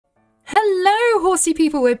Horsey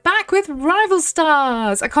people, we're back with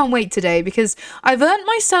Rivalstars. I can't wait today because I've earned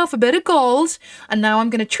myself a bit of gold and now I'm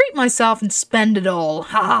going to treat myself and spend it all.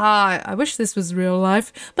 Ha ha ha. I wish this was real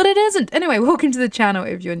life, but it isn't. Anyway, welcome to the channel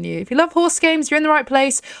if you're new. If you love horse games, you're in the right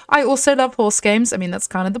place. I also love horse games. I mean, that's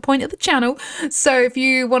kind of the point of the channel. So if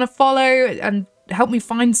you want to follow and help me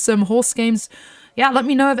find some horse games, yeah, let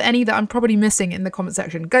me know of any that I'm probably missing in the comment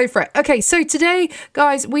section. Go for it. Okay, so today,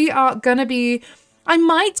 guys, we are going to be... I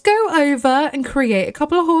might go over and create a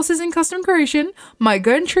couple of horses in custom creation, might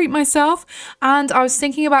go and treat myself, and I was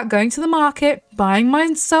thinking about going to the market, buying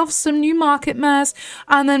myself some new market mares,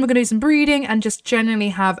 and then we're going to do some breeding and just generally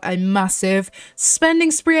have a massive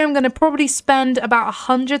spending spree. I'm going to probably spend about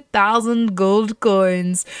 100,000 gold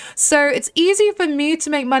coins. So it's easy for me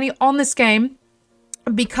to make money on this game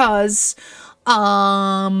because,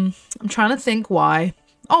 I'm trying to think why.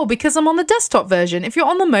 Oh, because I'm on the desktop version. If you're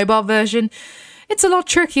on the mobile version, it's a lot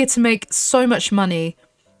trickier to make so much money.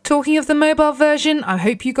 Talking of the mobile version, I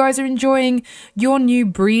hope you guys are enjoying your new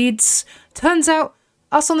breeds. Turns out,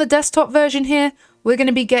 us on the desktop version here, we're going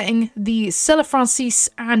to be getting the Celle Francis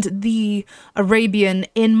and the Arabian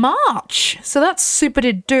in March. So that's super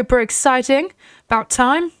duper exciting. About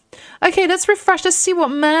time. Okay, let's refresh. Let's see what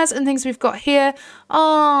mares and things we've got here.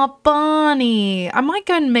 Ah, Barney. I might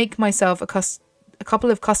go and make myself a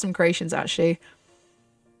couple of custom creations, actually.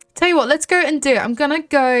 Tell you what, let's go and do it. I'm going to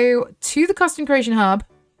go to the custom creation hub.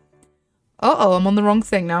 Uh-oh, I'm on the wrong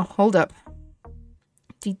thing now. Hold up.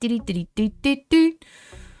 How do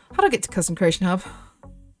I get to custom creation hub?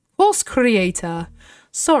 Horse creator.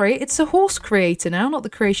 Sorry, it's a horse creator now, not the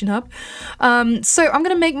creation hub. So I'm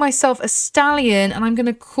going to make myself a stallion and I'm going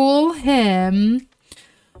to call him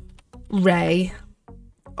Ray.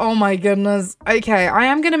 Oh my goodness. Okay, I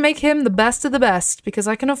am going to make him the best of the best because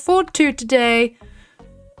I can afford to today.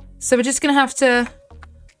 So we're just going to have to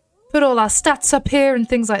put all our stats up here and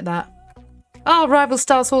things like that. Oh,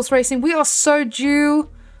 Rivalstars horse racing. We are so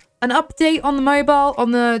due an update on the mobile,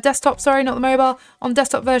 on the desktop, sorry, not the mobile, on the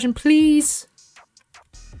desktop version, please.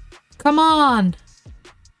 Come on.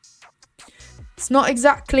 It's not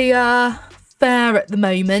exactly fair at the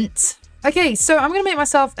moment. Okay, so I'm going to make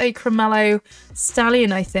myself a Cremello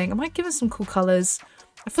stallion, I think. I might give it some cool colours.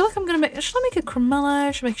 I feel like I'm going to make... Should I make a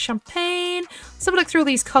Cremello? Should I make a Champagne? Let's have a look through all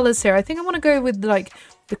these colours here. I think I want to go with, like,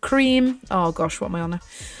 the cream. Oh, gosh, what am I on now?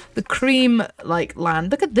 The cream, like,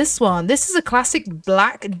 land. Look at this one. This is a classic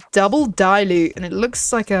black double dilute, and it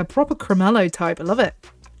looks like a proper Cremello type. I love it.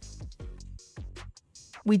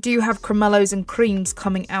 We do have Cremellos and creams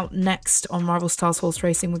coming out next on Rivalstars Horse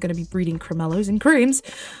Racing. We're going to be breeding Cremellos and creams.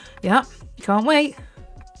 Yeah, can't wait.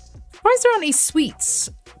 Surprised there aren't any sweets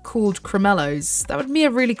called Cremellos. That would be a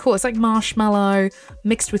really cool. It's like marshmallow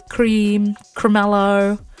mixed with cream,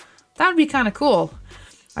 Cremello. That would be kind of cool.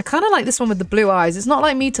 I kind of like this one with the blue eyes. It's not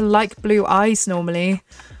like me to like blue eyes normally.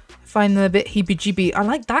 I find them a bit heebie-jeebie. I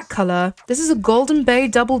like that colour. This is a Golden Bay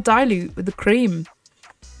double dilute with the cream.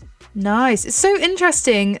 Nice. It's so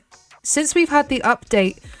interesting since we've had the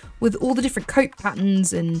update with all the different coat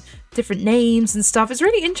patterns and different names and stuff. It's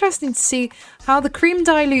really interesting to see how the cream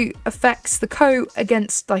dilute affects the coat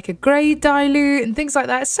against like a grey dilute and things like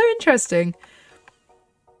that. It's so interesting.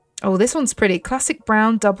 Oh, this one's pretty. Classic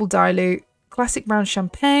brown double dilute. Classic brown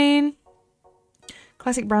champagne.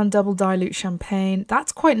 Classic brown double dilute champagne.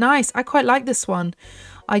 That's quite nice. I quite like this one.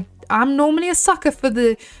 I'm normally a sucker for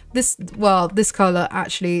this colour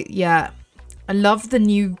actually. Yeah. I love the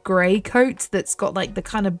new grey coat that's got like the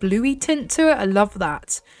kind of bluey tint to it. I love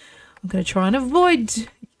that. I'm going to try and avoid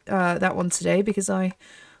that one today because I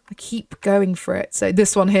keep going for it. So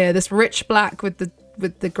this one here, this rich black with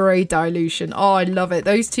the grey dilution. Oh, I love it.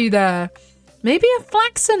 Those two there. Maybe a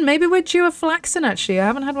flaxen. Maybe we're due a flaxen actually. I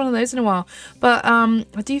haven't had one of those in a while. But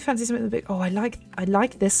I do fancy something with a bit. Oh, I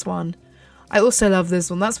like this one. I also love this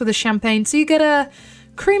one. That's with a champagne. So you get a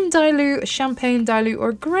cream dilute, a champagne dilute, or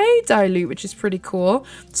a grey dilute, which is pretty cool.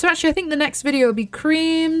 So actually, I think the next video will be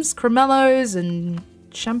creams, Cremellos, and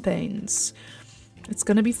champagnes. It's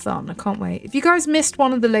going to be fun. I can't wait. If you guys missed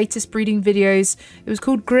one of the latest breeding videos, it was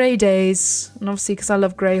called Grey Days. And obviously, because I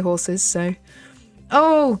love grey horses, so...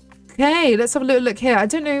 Oh, okay. Let's have a little look here. I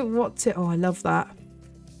don't know what to... Oh, I love that.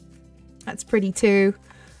 That's pretty too.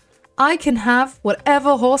 I can have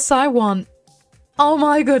whatever horse I want. Oh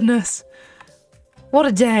my goodness. What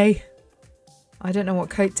a day. I don't know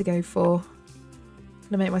what coat to go for. I'm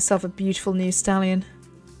gonna make myself a beautiful new stallion.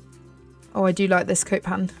 Oh, I do like this coat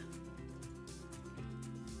pattern.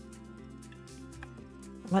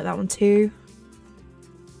 I like that one too.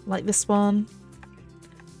 I like this one.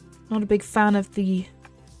 Not a big fan of the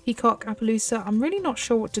Peacock, Appaloosa. I'm really not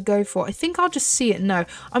sure what to go for. I think I'll just see it. No,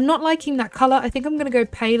 I'm not liking that colour. I think I'm going to go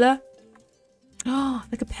paler. Oh,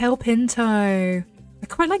 like a pale pinto. I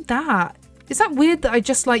quite like that. Is that weird that I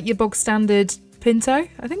just like your bog standard pinto?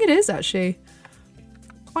 I think it is actually.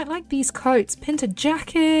 Quite like these coats. Pinto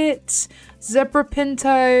jacket, zebra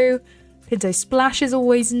pinto, pinto splash is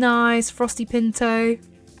always nice, frosty pinto.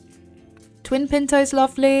 Twin pinto's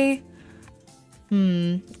lovely.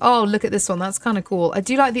 Oh, look at this one. That's kind of cool. I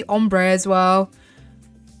do like the ombre as well.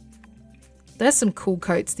 There's some cool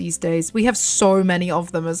coats these days. We have so many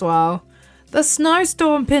of them as well. The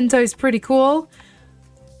snowstorm pinto is pretty cool.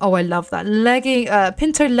 Oh, I love that.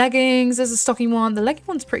 Pinto leggings. There's a stocking one. The legging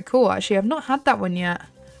one's pretty cool, actually. I've not had that one yet.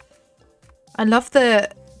 I love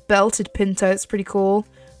the belted pinto. It's pretty cool.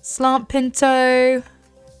 Slant pinto.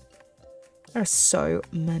 There are so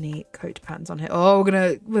many coat patterns on here. Oh,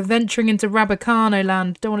 we're venturing into Rabicano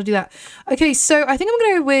land. Don't want to do that. Okay, so I think I'm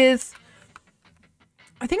gonna go with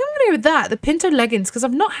that, the pinto leggings, because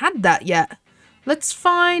I've not had that yet. Let's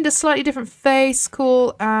find a slightly different face.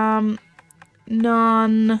 Cool. None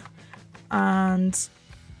and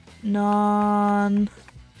none.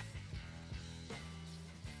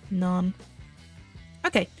 None.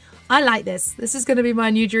 Okay, I like this. This is gonna be my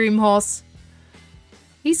new dream horse.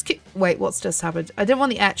 He's cute. Wait, what's just happened? I didn't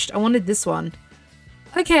want the etched. I wanted this one.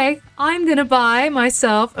 Okay, I'm going to buy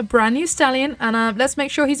myself a brand new stallion. And let's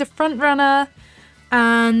make sure he's a front runner.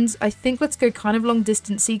 And I think let's go kind of long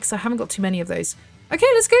distance-y because I haven't got too many of those. Okay,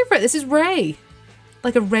 let's go for it. This is Ray.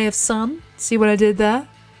 Like a ray of sun. See what I did there?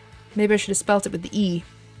 Maybe I should have spelt it with the E.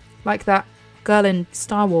 Like that girl in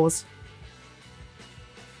Star Wars.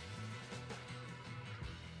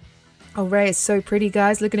 Oh, Ray is so pretty,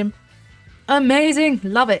 guys. Look at him. Amazing.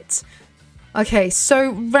 Love it. Okay, so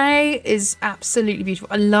Ray is absolutely beautiful.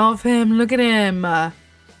 I love him. Look at him.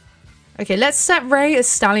 Okay, let's set Ray as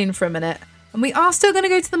stallion for a minute. And we are still going to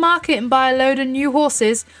go to the market and buy a load of new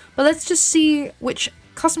horses. But let's just see which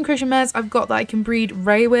custom creation mares I've got that I can breed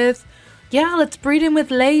Ray with. Yeah, let's breed him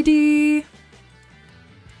with Lady.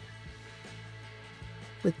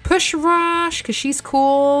 With Push Rush, because she's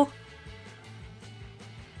cool.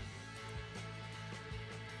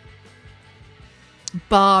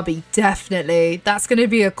 Barbie, definitely. That's going to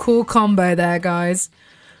be a cool combo there, guys.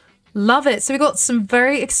 Love it. So we got some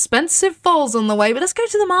very expensive foals on the way, but let's go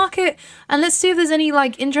to the market and let's see if there's any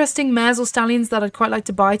like interesting mares or stallions that I'd quite like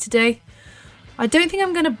to buy today. I don't think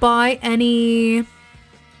I'm going to buy any...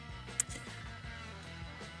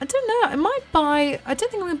 I don't know. I don't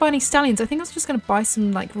think I'm going to buy any stallions. I think I was just going to buy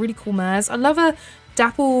some like really cool mares. I love a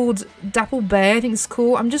dapple bay. I think it's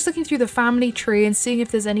cool. I'm just looking through the family tree and seeing if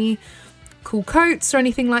there's any cool coats or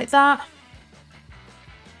anything like that.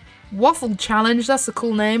 Waffle Challenge, that's a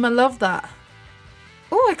cool name. I love that.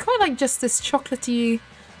 Oh, I quite like just this chocolatey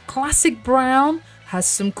classic brown. Has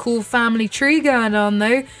some cool family tree going on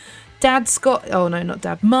though. Dad's got, oh no, not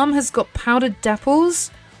Dad. Mum has got powdered dapples.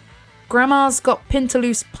 Grandma's got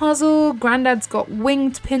Pintaloose Puzzle. Granddad's got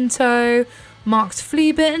Winged Pinto. Marked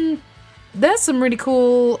Flea Bitten. There's some really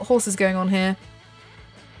cool horses going on here.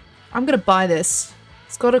 I'm gonna buy this.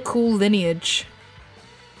 It's got a cool lineage.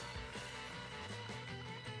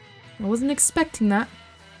 I wasn't expecting that.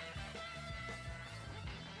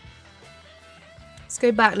 Let's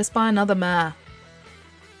go back. Let's buy another mare.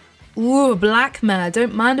 Ooh, a black mare.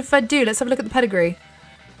 Don't mind if I do. Let's have a look at the pedigree.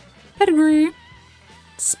 Pedigree.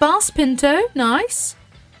 Sparse Pinto. Nice.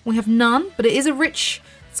 We have none, but it is a rich...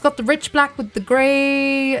 It's got the rich black with the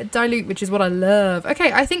grey dilute, which is what I love.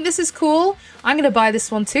 Okay, I think this is cool. I'm going to buy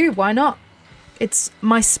this one too. Why not? It's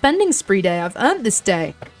my spending spree day. I've earned this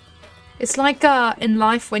day. It's like in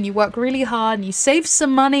life when you work really hard and you save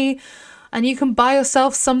some money and you can buy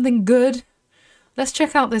yourself something good. Let's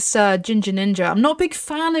check out this Ginger Ninja. I'm not a big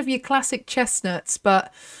fan of your classic chestnuts,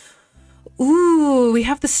 but... Ooh, we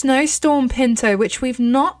have the Snowstorm Pinto, which we've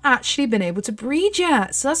not actually been able to breed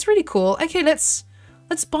yet. So that's really cool. Okay, let's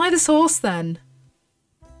buy this horse then.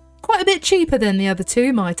 Quite a bit cheaper than the other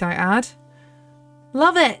two, might I add.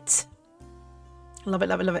 Love it. Love it,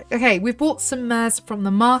 love it, love it. Okay, we've bought some mares from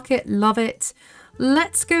the market. Love it.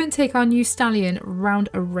 Let's go and take our new stallion around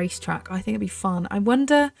a racetrack. I think it'd be fun. I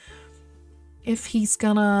wonder if he's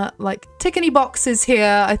gonna, like, tick any boxes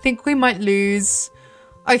here. I think we might lose.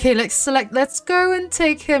 Okay, let's go and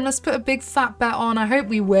take him. Let's put a big fat bet on. I hope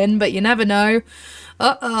we win, but you never know.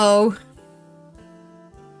 Uh-oh.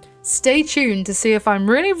 Stay tuned to see if I'm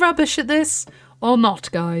really rubbish at this or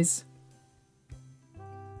not, guys.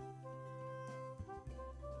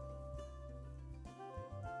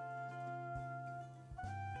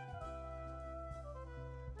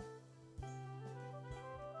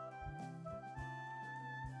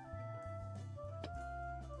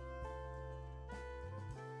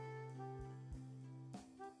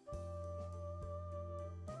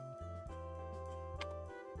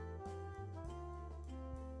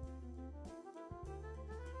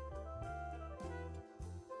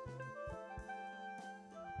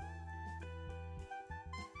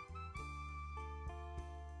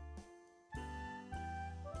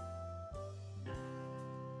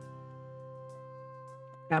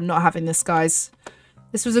 I'm not having this, guys.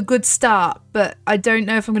 This was a good start, but I don't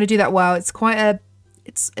know if I'm going to do that well. It's quite a...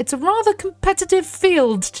 It's a rather competitive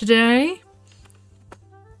field today.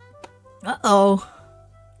 Uh-oh.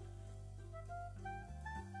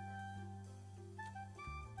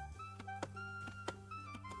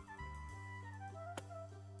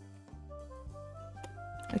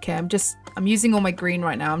 Okay, I'm using all my green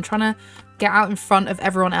right now. I'm trying to get out in front of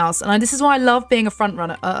everyone else. And this is why I love being a front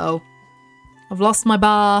runner. Uh-oh. I've lost my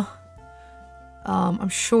bar. I'm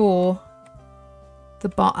sure the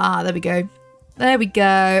bar... Ah, there we go. There we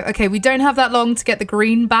go. Okay, we don't have that long to get the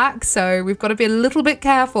green back, so we've got to be a little bit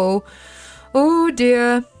careful. Oh,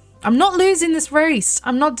 dear. I'm not losing this race.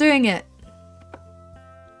 I'm not doing it.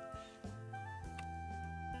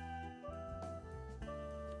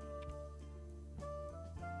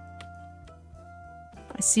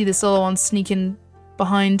 I see this other one sneaking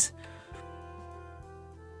behind.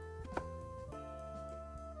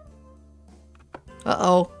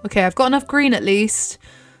 Uh-oh. Okay, I've got enough green at least.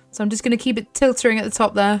 So I'm just going to keep it tilting at the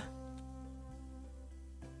top there.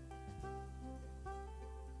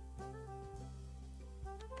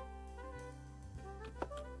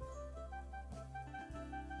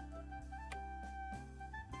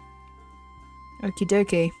 Okie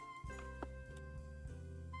dokie.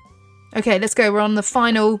 Okay, let's go. We're on the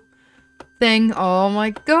final thing. Oh my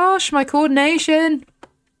gosh, my coordination.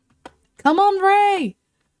 Come on, Ray.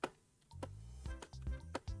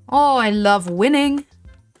 Oh, I love winning.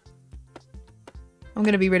 I'm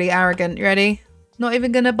going to be really arrogant. You ready? Not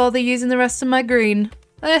even going to bother using the rest of my green.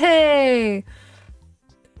 Hey!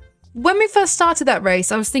 When we first started that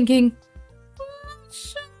race, I was thinking,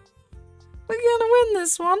 we're going to win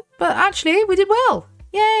this one. But actually, we did well.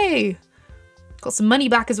 Yay! Got some money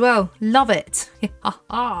back as well. Love it.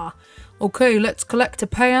 Okay, let's collect a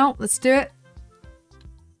payout. Let's do it.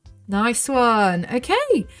 Nice one.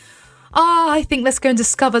 Okay. I think let's go and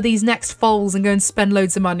discover these next foals and go and spend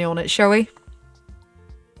loads of money on it, shall we?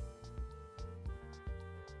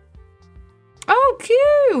 Oh,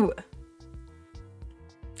 cute!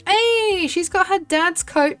 Hey, she's got her dad's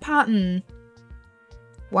coat pattern.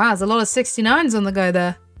 Wow, there's a lot of 69s on the go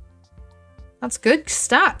there. That's good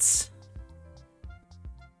stats.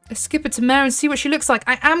 Let's skip it to Mare and see what she looks like.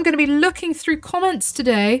 I am going to be looking through comments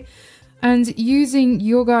today and using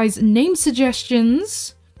your guys' name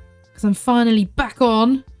suggestions because I'm finally back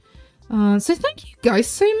on. So thank you guys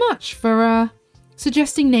so much for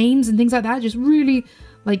suggesting names and things like that. Just really...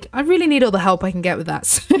 Like, I really need all the help I can get with that,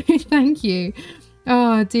 so thank you.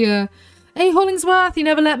 Oh, dear. Hey, Hollingsworth, you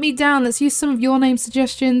never let me down. Let's use some of your name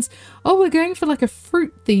suggestions. Oh, we're going for, like, a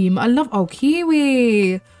fruit theme. I love... Oh,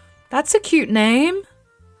 Kiwi. That's a cute name.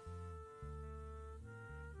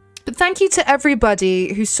 But thank you to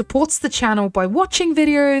everybody who supports the channel by watching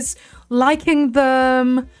videos, liking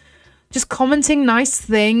them, just commenting nice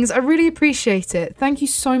things. I really appreciate it. Thank you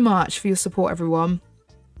so much for your support, everyone.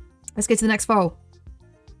 Let's get to the next foal.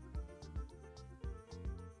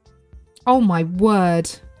 Oh my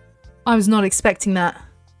word. I was not expecting that.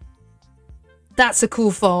 That's a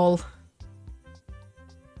cool foal. I'm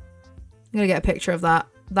gonna get a picture of that.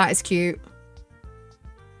 That is cute.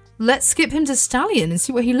 Let's skip him to Stallion and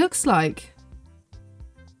see what he looks like.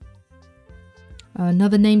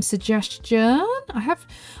 Another name suggestion. I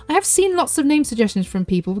have seen lots of name suggestions from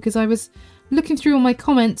people because I was looking through all my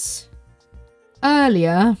comments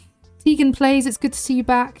earlier. Tegan Plays, it's good to see you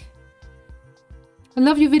back. I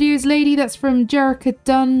love your videos, lady. That's from Jerica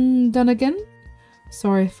Dunnigan.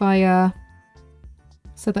 Sorry if I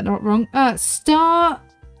said that not wrong.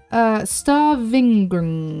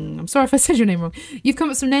 Starvingring. I'm sorry if I said your name wrong. You've come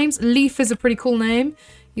up with some names. Leaf is a pretty cool name.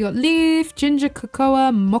 You got Leaf, Ginger,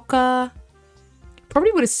 Cocoa, Mocha.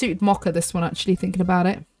 Probably would have suited Mocha, this one, actually, thinking about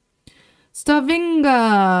it.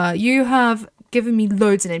 Starvinga. You have given me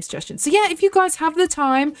loads of name suggestions. So yeah, if you guys have the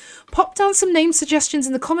time, pop down some name suggestions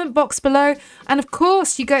in the comment box below. And of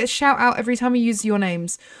course, you get a shout out every time we use your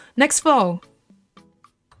names. Next foal.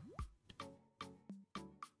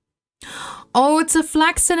 Oh, it's a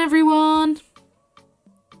Flaxen, everyone.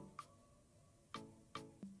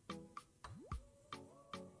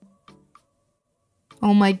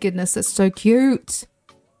 Oh my goodness, that's so cute.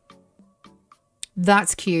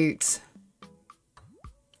 That's cute.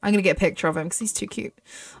 I'm going to get a picture of him because he's too cute.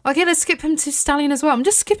 Okay, let's skip him to Stallion as well. I'm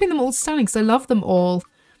just skipping them all to Stallion because I love them all.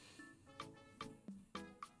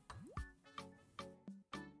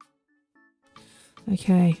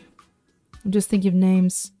 Okay. I'm just thinking of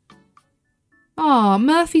names. Ah,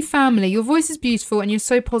 Murphy family. Your voice is beautiful and you're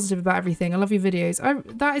so positive about everything. I love your videos.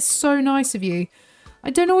 That is so nice of you. I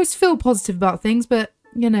don't always feel positive about things, but,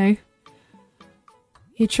 you know,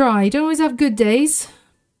 you try. You don't always have good days.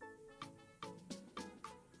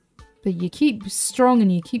 But you keep strong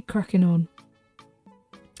and you keep cracking on.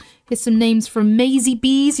 Here's some names from Maisie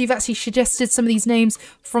Bees. You've actually suggested some of these names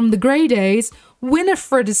from the grey days.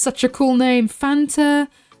 Winifred is such a cool name. Fanta,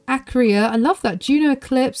 Acria. I love that. Juno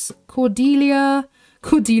Eclipse. Cordelia.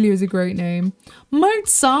 Cordelia is a great name.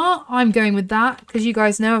 Mozart. I'm going with that because you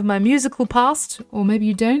guys know of my musical past. Or maybe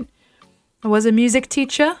you don't. I was a music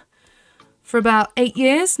teacher for about 8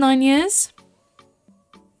 years, 9 years.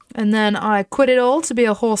 And then I quit it all to be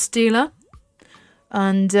a horse dealer.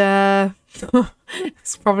 And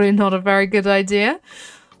it's probably not a very good idea.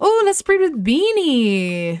 Oh, let's breed with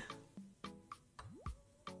Beanie.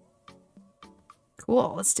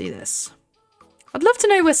 Cool, let's do this. I'd love to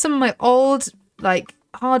know where some of my old, like,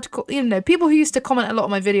 hardcore, you know, people who used to comment a lot on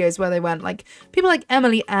my videos, where they went. Like, people like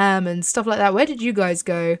Emily M and stuff like that. Where did you guys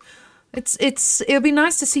go? It'll be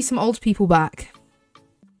nice to see some old people back.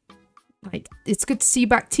 Like, it's good to see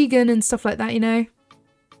back Tegan and stuff like that, you know.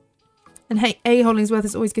 And hey, A. Hollingsworth,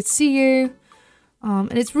 it's always good to see you.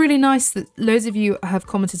 And it's really nice that loads of you have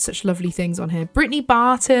commented such lovely things on here. Brittany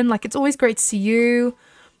Barton, like, it's always great to see you,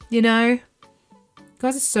 you know. You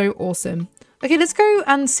guys are so awesome. Okay, let's go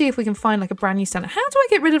and see if we can find, like, a brand new standard. How do I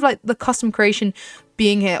get rid of, like, the custom creation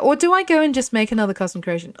being here? Or do I go and just make another custom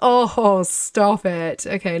creation? Oh, stop it.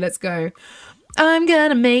 Okay, let's go. I'm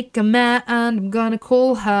gonna make a mat and I'm gonna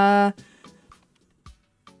call her...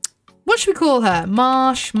 What should we call her?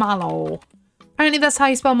 Marshmallow. Apparently that's how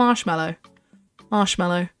you spell marshmallow.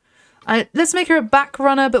 Marshmallow. Let's make her a back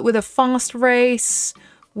runner, but with a fast race,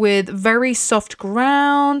 with very soft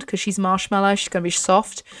ground, because she's marshmallow. She's going to be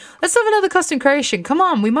soft. Let's have another custom creation. Come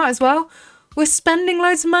on, we might as well. We're spending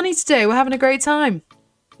loads of money today. We're having a great time.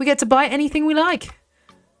 We get to buy anything we like.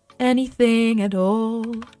 Anything at all.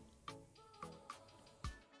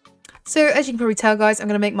 So, as you can probably tell, guys, I'm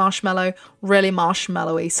going to make Marshmallow really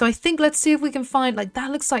marshmallowy. So I think let's see if we can find, like,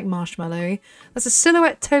 that looks like marshmallowy. That's a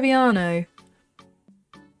silhouette Tobiano.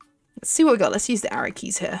 Let's see what we got. Let's use the arrow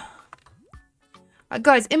keys here.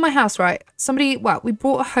 Guys, in my house, right, we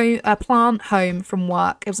brought a plant home from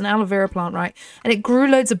work. It was an aloe vera plant, right? And it grew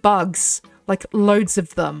loads of bugs. Like, loads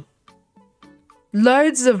of them.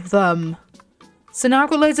 Loads of them. So now I've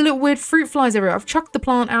got loads of little weird fruit flies everywhere. I've chucked the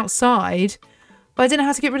plant outside. But I don't know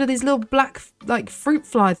how to get rid of these little black, like, fruit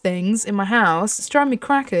fly things in my house. It's driving me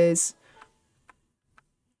crackers.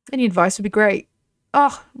 Any advice would be great.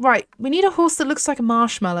 Oh, right. We need a horse that looks like a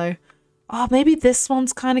marshmallow. Oh, maybe this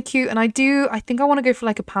one's kind of cute. And I think I want to go for,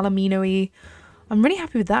 like, a Palomino-y. I'm really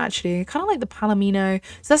happy with that, actually. I kind of like the Palomino.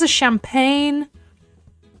 So that's a champagne.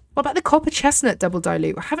 What about the copper chestnut double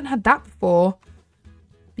dilute? I haven't had that before.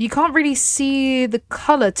 But you can't really see the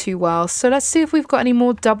colour too well. So let's see if we've got any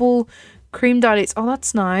more double... cream dilutes. Oh,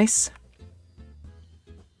 that's nice.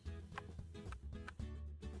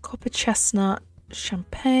 Copper chestnut.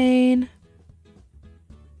 Champagne.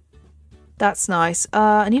 That's nice.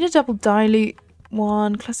 I need a double dilute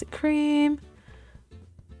one. Classic cream.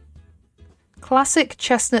 Classic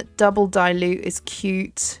chestnut double dilute is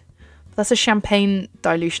cute. That's a champagne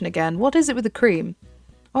dilution again. What is it with the cream?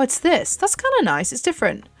 Oh, it's this. That's kind of nice. It's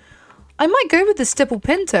different. I might go with the stipple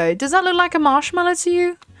pinto. Does that look like a marshmallow to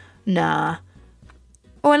you? Nah.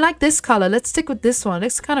 Oh, I like this color. Let's stick with this one. It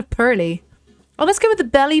looks kind of pearly. Oh, let's go with the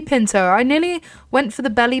belly pinto. I nearly went for the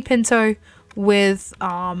belly pinto with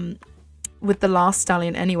the last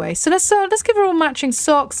stallion anyway. So let's give her all matching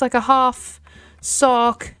socks, like a half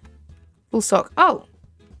sock, full sock. Oh,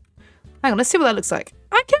 hang on. Let's see what that looks like.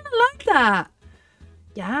 I kind of like that.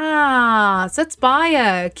 Yeah, let's buy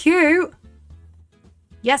her. Cute.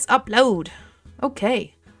 Yes, upload.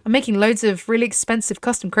 Okay. I'm making loads of really expensive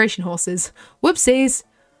custom creation horses. Whoopsies.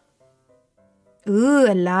 Ooh,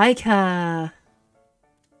 I like her.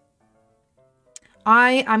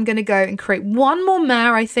 I am going to go and create one more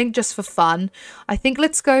mare, I think, just for fun. I think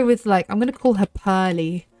let's go with, like, I'm going to call her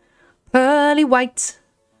Pearly. Pearly White.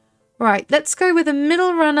 Right, let's go with a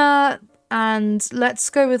middle runner and let's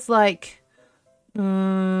go with, like, the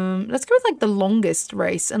longest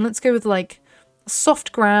race. And let's go with, like,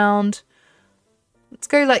 soft ground. Let's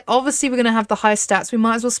go, like, obviously we're going to have the highest stats. We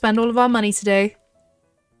might as well spend all of our money today.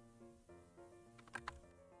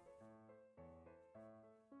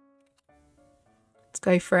 Let's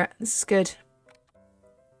go for it. This is good.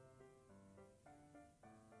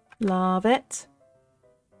 Love it.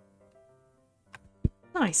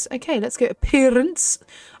 Nice. Okay, let's go appearance.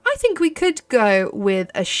 I think we could go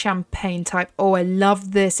with a champagne type. Oh, I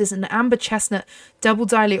love this. It's an amber chestnut double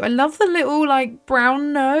dilute. I love the little, like,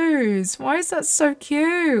 brown nose. Why is that so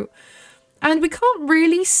cute? And we can't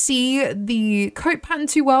really see the coat pattern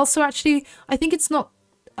too well. So actually, I think it's not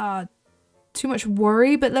too much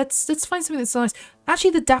worry, but let's find something that's nice.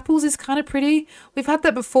 Actually, the Dapples is kind of pretty. We've had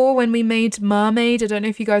that before when we made Mermaid. I don't know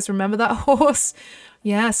if you guys remember that horse.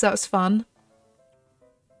 Yes, that was fun.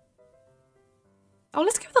 Oh,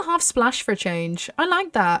 let's go with the half splash for a change. I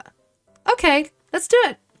like that. Okay, let's do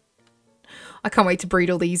it. I can't wait to breed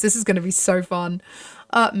all these. This is going to be so fun.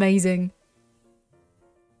 Amazing.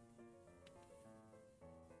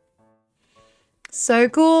 So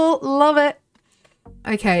cool. Love it.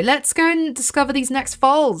 Okay, let's go and discover these next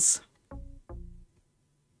foals.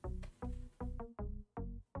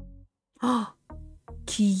 Oh,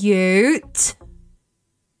 cute.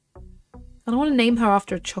 I don't want to name her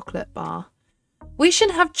after a chocolate bar. We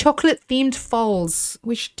should have chocolate themed foals.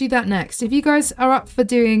 We should do that next. If you guys are up for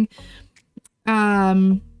doing,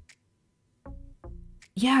 yeah,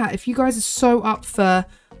 if you guys are so up for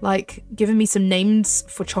like giving me some names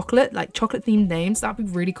for chocolate, like chocolate themed names, that'd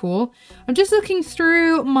be really cool. I'm just looking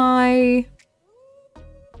through my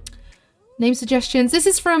name suggestions. This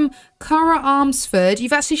is from Cara Armsford.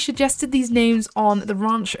 You've actually suggested these names on the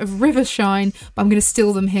ranch of Rivershine, but I'm going to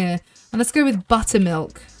steal them here. And let's go with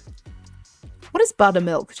Buttermilk. What is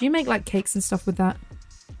buttermilk? Do you make like cakes and stuff with that?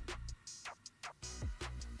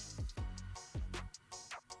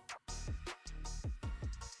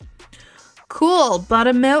 Cool,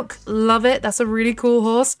 buttermilk, love it. That's a really cool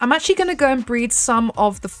horse. I'm actually going to go and breed some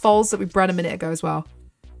of the foals that we bred a minute ago as well.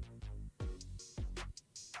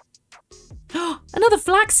 Another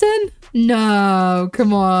Flaxen? No,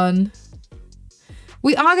 come on.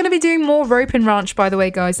 We are going to be doing more rope and ranch, by the way,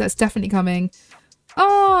 guys. That's definitely coming.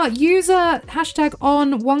 Oh, user hashtag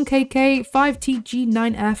on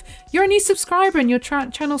 1KK5TG9F. You're a new subscriber and your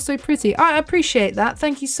channel's so pretty. I appreciate that.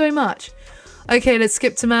 Thank you so much. Okay, let's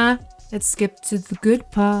skip to Mare. Let's skip to the good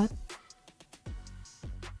part.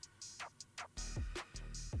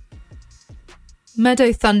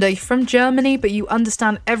 Meadow Thunder from Germany, but you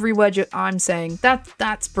understand every word I'm saying.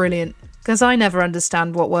 That's brilliant. Because I never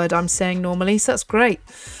understand what word I'm saying normally, so that's great.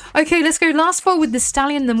 Okay, let's go last foal with the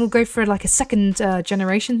stallion, then we'll go for like a second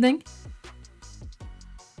generation thing.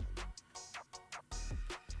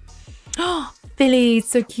 Oh, Billy,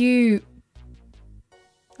 so cute.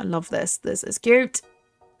 I love this. This is cute.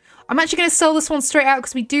 I'm actually going to sell this one straight out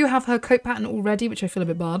because we do have her coat pattern already, which I feel a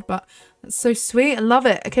bit bad, but that's so sweet. I love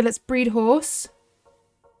it. Okay, let's breed horse.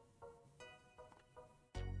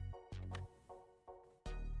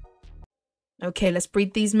 Okay, let's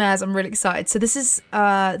breed these mares. I'm really excited. So this is,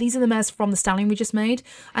 these are the mares from the stallion we just made.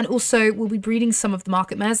 And also we'll be breeding some of the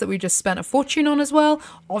market mares that we just spent a fortune on as well,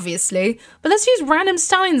 obviously. But let's use random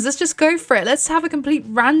stallions. Let's just go for it. Let's have a complete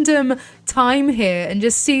random time here and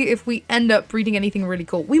just see if we end up breeding anything really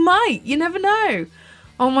cool. We might, you never know.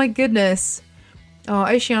 Oh my goodness. Oh,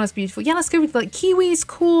 Oceana's beautiful. Yeah, let's go with like Kiwi's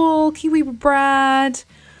cool. Kiwi Brad.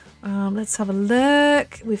 Let's have a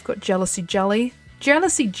look. We've got Jealousy Jelly.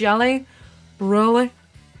 Jealousy Jelly. Really?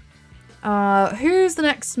 Who's the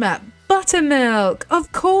next map? Buttermilk,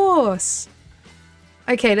 of course.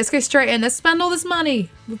 Okay, let's go straight in. Let's spend all this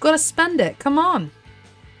money. We've got to spend it. Come on.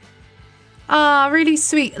 Ah, really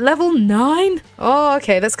sweet. Level 9? Oh,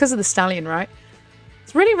 okay. That's because of the stallion, right?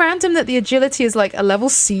 It's really random that the agility is like a level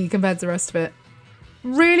C compared to the rest of it.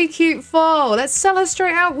 Really cute foal. Let's sell her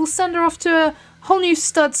straight out. We'll send her off to a whole new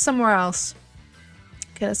stud somewhere else.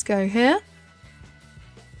 Okay, let's go here.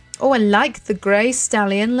 Oh, I like the grey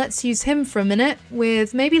stallion. Let's use him for a minute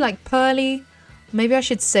with maybe like Pearly. Maybe I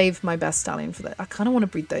should save my best stallion for that. I kind of want to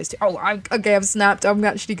breed those two. Oh, okay, I've snapped. I'm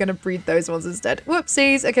actually going to breed those ones instead.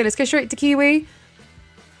 Whoopsies. Okay, let's go straight to Kiwi.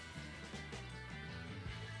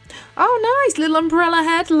 Oh, nice. Little umbrella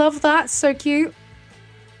head. Love that. So cute.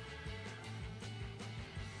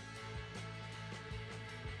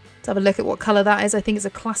 Let's have a look at what colour that is. I think it's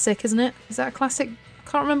a classic, isn't it? Is that a classic?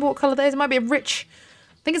 I can't remember what colour that is. It might be a rich...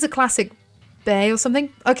 I think it's a classic bay or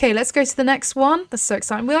something. Okay, let's go to the next one. That's so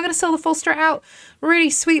exciting. We are going to sell the foal straight out.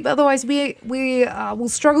 Really sweet, but otherwise we will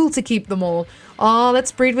struggle to keep them all. Oh,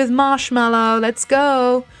 let's breed with Marshmallow. Let's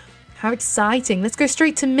go. How exciting. Let's go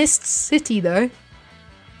straight to Mist City, though.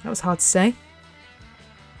 That was hard to say.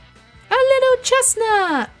 A little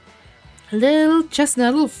chestnut. A little chestnut,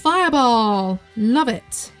 a little fireball. Love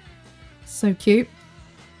it. So cute.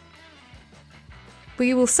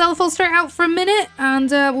 We will sell the foal straight out for a minute and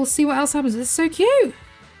we'll see what else happens. It's so cute.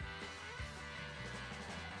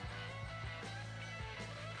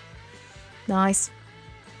 Nice.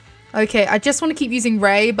 Okay, I just want to keep using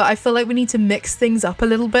Ray, but I feel like we need to mix things up a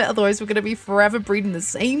little bit. Otherwise, we're going to be forever breeding the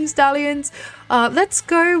same stallions. Let's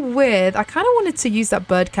go with... I kind of wanted to use that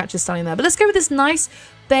birdcatcher stallion there, but let's go with this nice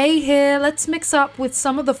bay here. Let's mix up with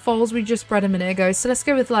some of the foals we just bred a minute ago. So let's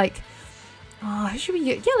go with like... Oh, who should we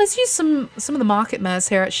use? Yeah, let's use some of the market mares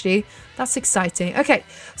here, actually. That's exciting. Okay,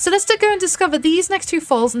 so let's go and discover these next two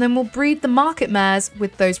foals, and then we'll breed the market mares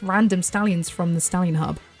with those random stallions from the stallion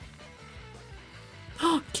hub.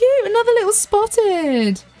 Oh, cute! Another little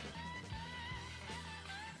spotted!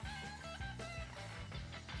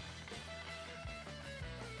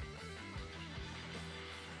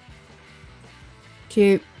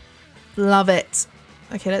 Cute. Love it.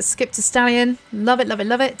 Okay, let's skip to stallion. Love it, love it,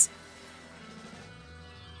 love it.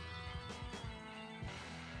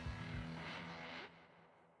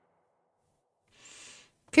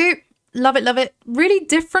 Cute. Love it, love it. Really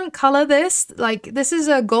different color this. Like, this is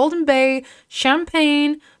a Golden Bay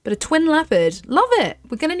Champagne, but a twin leopard. Love it.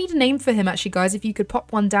 We're going to need a name for him, actually, guys. If you could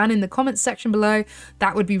pop one down in the comments section below,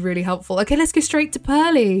 that would be really helpful. Okay, let's go straight to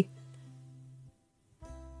Pearly.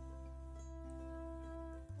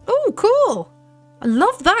 Oh, cool. I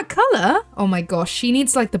love that color. Oh my gosh, she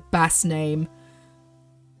needs like the best name.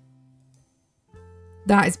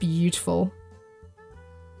 That is beautiful.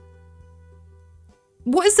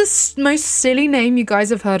 What is the most silly name you guys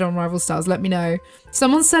have heard on Rivalstars? Let me know.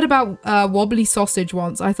 Someone said about wobbly sausage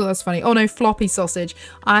once. I thought that was funny. Oh no, floppy sausage.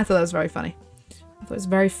 I thought that was very funny. I thought it was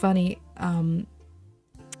very funny.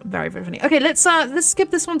 Very, very funny. Okay, let's skip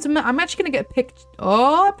this one to... I'm actually going to get a pic...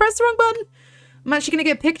 Oh, I pressed the wrong button. I'm actually going to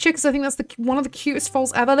get a picture because I think that's one of the cutest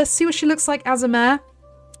foals ever. Let's see what she looks like as a mare.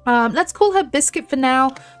 Let's call her Biscuit for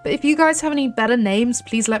now. But if you guys have any better names,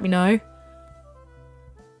 please let me know.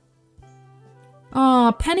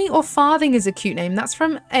 Ah, Penny or Farthing is a cute name. That's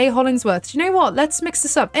from A. Hollingsworth. Do you know what? Let's mix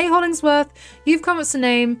this up. A. Hollingsworth, you've come up with a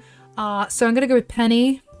name. So I'm going to go with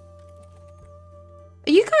Penny.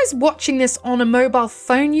 Are you guys watching this on a mobile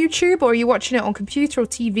phone YouTube, or are you watching it on computer or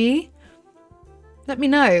TV? Let me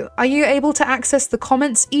know. Are you able to access the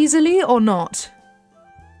comments easily or not?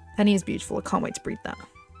 Penny is beautiful. I can't wait to breed that.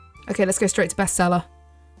 Okay, let's go straight to bestseller.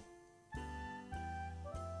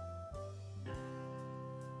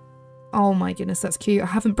 Oh my goodness, that's cute. I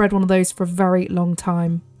haven't bred one of those for a very long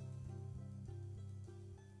time.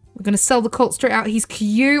 We're going to sell the colt straight out. He's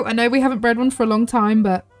cute. I know we haven't bred one for a long time,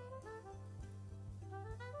 but...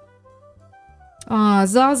 Ah,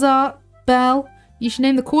 Zaza, Belle. You should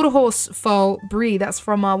name the quarter horse foal Brie. That's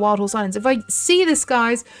from Wild Horse Islands. If I see this,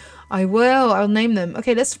 guys, I will. I'll name them.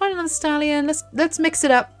 Okay, let's find another stallion. Let's mix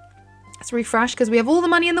it up. Let's refresh because we have all the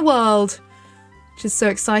money in the world, which is so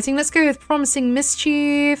exciting. Let's go with Promising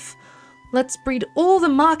Mischief. Let's breed all the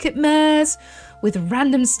market mares with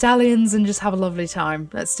random stallions and just have a lovely time.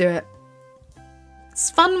 Let's do it.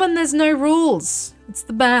 It's fun when there's no rules. It's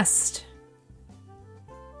the best.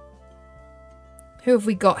 Who have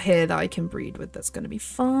we got here that I can breed with that's going to be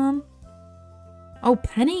fun? Oh,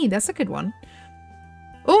 Penny. That's a good one.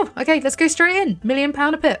 Oh, okay. Let's go straight in. £1 million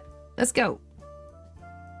a pip. Let's go.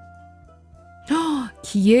 Oh,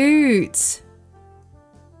 cute.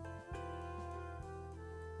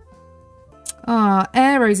 Ah,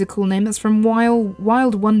 Aero's a cool name. That's from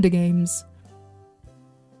Wild Wonder Games.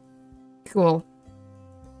 Cool.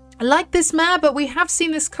 I like this mare, but we have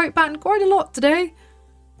seen this coat pattern quite a lot today.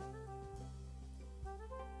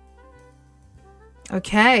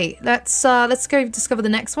 Okay, let's go discover the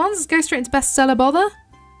next ones. Let's go straight into bestseller bother.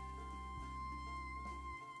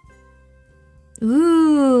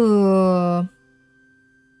 Ooh.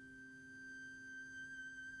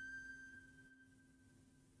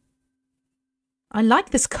 I like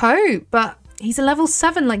this coat, but he's a level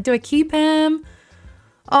 7. Like, do I keep him?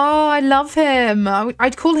 Oh, I love him.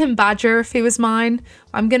 I'd call him Badger if he was mine.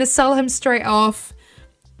 I'm going to sell him straight off.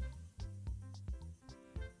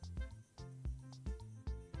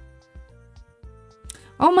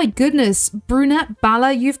 Oh my goodness. Brunette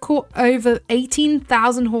Bala, you've caught over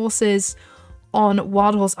 18,000 horses on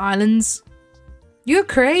Wild Horse Islands. You're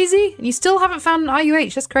crazy. And you still haven't found an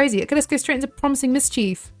IUH. That's crazy. Okay, let's go straight into Promising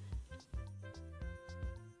Mischief.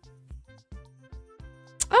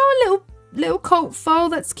 Oh, a little colt foal.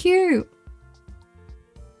 That's cute.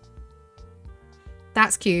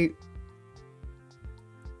 That's cute.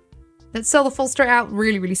 Let's sell the foal straight out.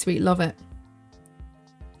 Really, really sweet. Love it.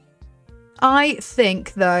 I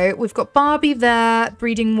think, though, we've got Barbie there,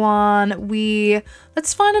 breeding one.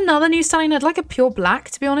 Let's find another new stallion. I'd like a pure black,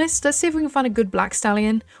 to be honest. Let's see if we can find a good black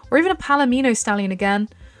stallion. Or even a Palomino stallion again.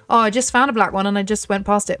 Oh, I just found a black one and I just went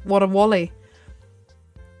past it. What a wally.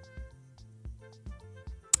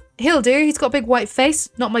 He'll do. He's got a big white face.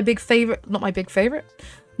 Not my big favorite. Not my big favorite.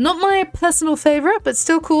 Not my personal favorite, but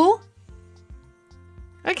still cool.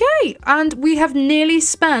 Okay, and we have nearly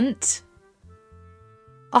spent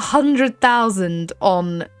 100,000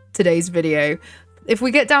 on today's video. If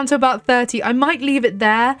we get down to about 30, I might leave it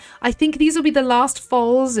there. I think these will be the last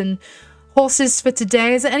foals, and horses for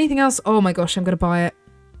today. Is there anything else? Oh my gosh, I'm going to buy it.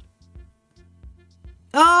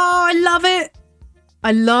 Oh, I love it.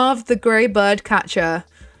 I love the grey bird catcher.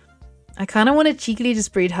 I kind of want to cheekily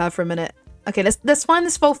just breed her for a minute. Okay, let's find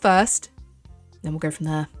this foal first. Then we'll go from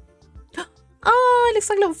there. Oh, it looks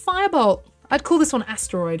like a little firebolt. I'd call this one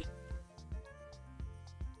Asteroid.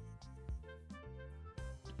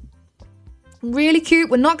 Really cute.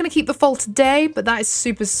 We're not going to keep the foal today, but that is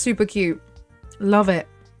super, super cute. Love it.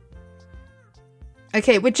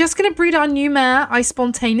 Okay, we're just going to breed our new mare I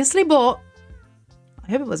spontaneously bought.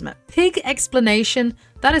 I hope it was meant. Pig Explanation.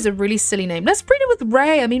 That is a really silly name. Let's breed it with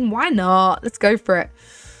Ray. I mean, why not? Let's go for it.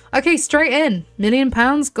 Okay, straight in. £1 million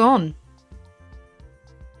gone.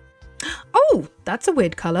 Oh, that's a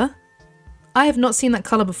weird colour. I have not seen that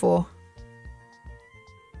colour before.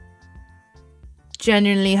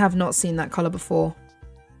 Genuinely have not seen that colour before.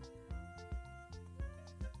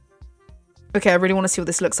 Okay, I really want to see what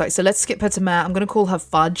this looks like. So let's skip her to mare. I'm going to call her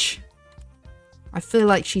Fudge. I feel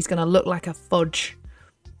like she's going to look like a fudge.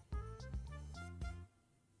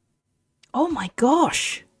 Oh my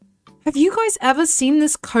gosh. Have you guys ever seen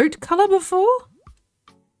this coat colour before?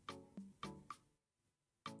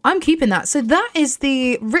 I'm keeping that. So that is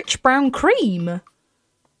the rich brown cream.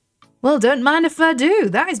 Well, don't mind if I do.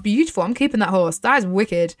 That is beautiful. I'm keeping that horse. That is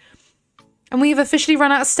wicked. And we've officially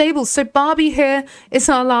run out of stables. So Barbie here is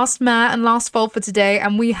our last mare and last foal for today.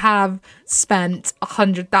 And we have spent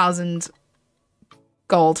 100,000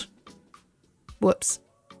 gold. Whoops.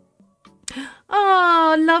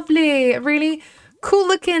 Oh, lovely. Really cool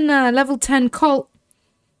looking level 10 colt.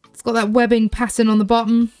 It's got that webbing pattern on the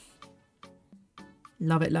bottom.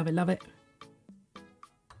 Love it, love it, love it.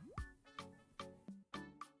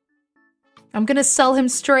 I'm going to sell him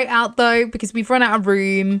straight out though, because we've run out of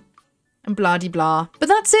room and blah de blah. But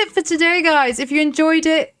that's it for today, guys. If you enjoyed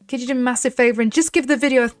it, could you do me a massive favor and just give the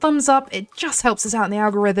video a thumbs up? It just helps us out in the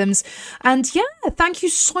algorithms. And yeah, thank you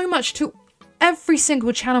so much to every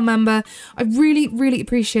single channel member. I really, really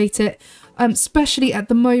appreciate it. Especially at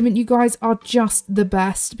the moment, you guys are just the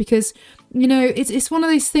best because, you know, it's one of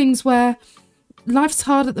those things where life's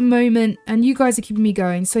hard at the moment and you guys are keeping me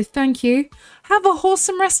going. So thank you. Have a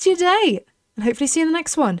wholesome rest of your day and hopefully see you in the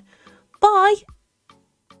next one. Bye.